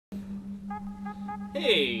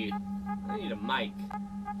Hey, I need a mic.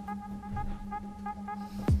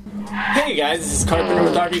 Hey guys, this is Carpenter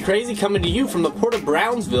with RV Crazy coming to you from the Port of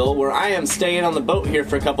Brownsville, where I am staying on the boat here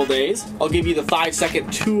for a couple days. I'll give you the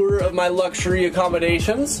 5-second tour of my luxury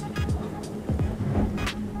accommodations.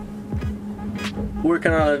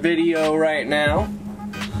 Working on a video right now.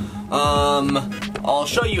 I'll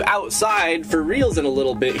show you outside for reals in a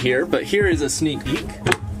little bit here, but here is a sneak peek.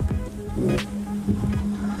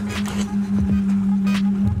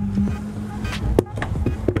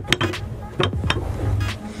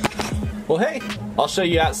 Well, hey, I'll show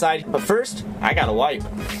you outside, but first, I gotta wipe.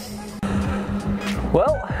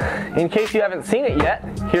 Well, in case you haven't seen it yet,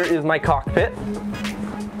 here is my cockpit.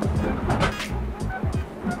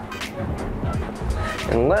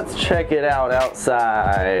 And let's check it out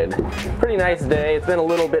outside. Pretty nice day. It's been a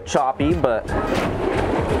little bit choppy, but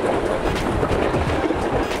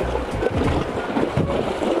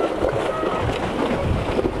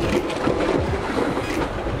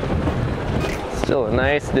still a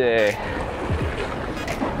nice day.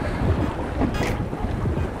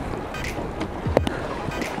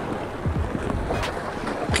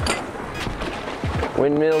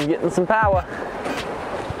 Windmill's getting some power.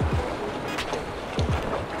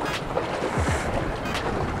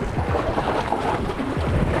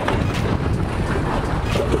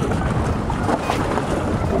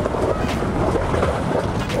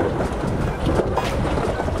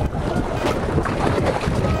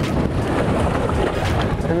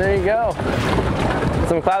 And there you go.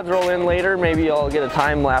 Some clouds roll in later. Maybe I'll get a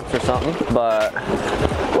time lapse or something, but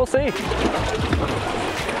we'll see.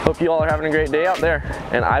 Hope you all are having a great day out there,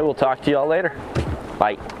 and I will talk to you all later.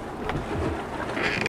 Bye.